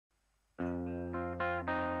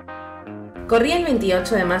Corría el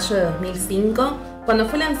 28 de mayo de 2005 cuando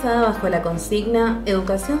fue lanzada bajo la consigna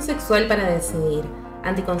Educación sexual para decidir,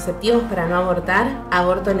 anticonceptivos para no abortar,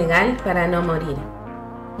 aborto legal para no morir.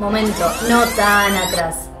 Momento, no tan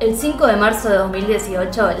atrás. El 5 de marzo de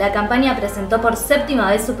 2018, la campaña presentó por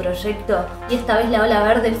séptima vez su proyecto y esta vez la ola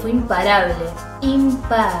verde fue imparable.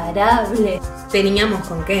 ¡Imparable! Teníamos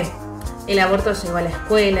con qué. El aborto llegó a la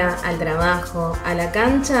escuela, al trabajo, a la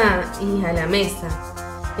cancha y a la mesa.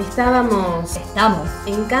 Estamos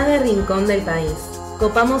en cada rincón del país.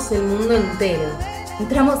 Copamos el mundo entero.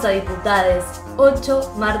 Entramos a diputades,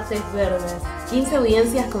 8 martes verdes. 15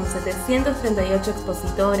 audiencias con 738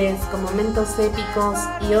 expositores, con momentos épicos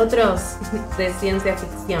y otros de ciencia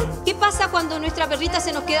ficción. ¿Qué pasa cuando nuestra perrita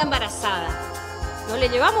se nos queda embarazada? ¿No le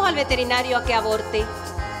llevamos al veterinario a que aborte?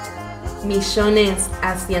 Millones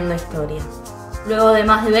haciendo historia. Luego de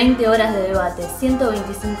más de 20 horas de debate,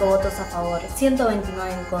 125 votos a favor,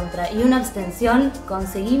 129 en contra y una abstención,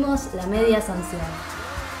 conseguimos la media sanción.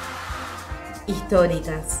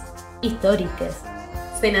 Históricas. Históricas.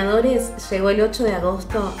 Senadores llegó el 8 de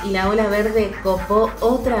agosto y la ola verde copó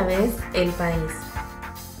otra vez el país.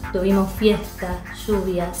 Tuvimos fiesta,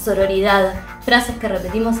 lluvia, sororidad, frases que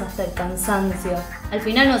repetimos hasta el cansancio. Al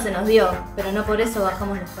final no se nos dio, pero no por eso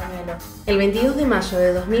bajamos los pañuelos. El 22 de mayo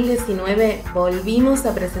de 2019 volvimos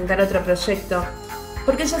a presentar otro proyecto,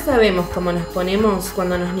 porque ya sabemos cómo nos ponemos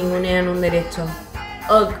cuando nos ningunean un derecho.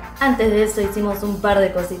 Ok, antes de eso hicimos un par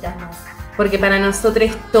de cositas más. Porque para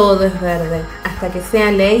nosotros todo es verde, hasta que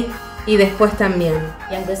sea ley y después también.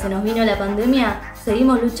 Y aunque se nos vino la pandemia,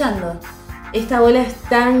 seguimos luchando. Esta bola es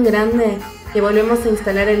tan grande que volvemos a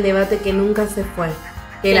instalar el debate que nunca se fue.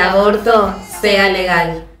 Que el aborto sea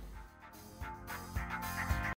legal.